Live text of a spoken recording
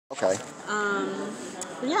Okay.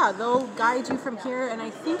 But yeah, they'll guide you from here, and I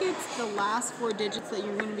think it's the last 4 digits that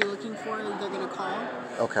you're going to be looking for that they're going to call.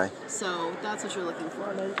 Okay. So that's what you're looking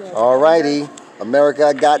for. Alrighty.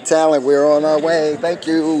 America Got Talent. We're on our way. Thank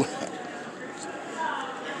you.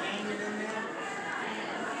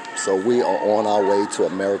 So we are on our way to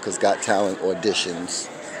America's Got Talent auditions.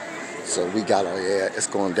 So we got our it's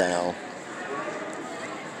going down.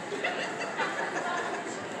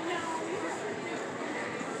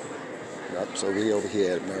 Yep, so we over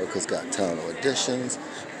here at America's Got Talent auditions.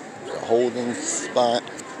 The holding spot.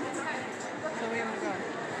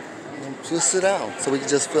 Just sit down so we can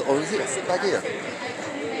just fit over here. Sit back here.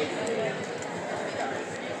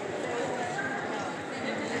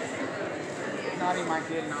 Naughty my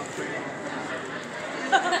kid now.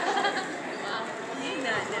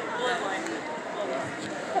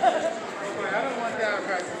 I don't want that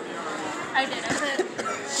practice. I did. I said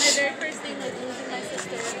my very first thing was losing my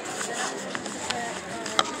sister,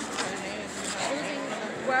 losing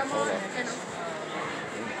grandma, and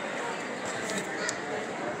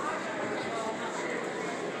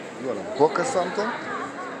You want a book or something? All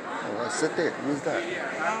right, sit there. Who's that?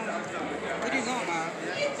 What are you going, Mom?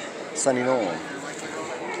 Sunny Norm.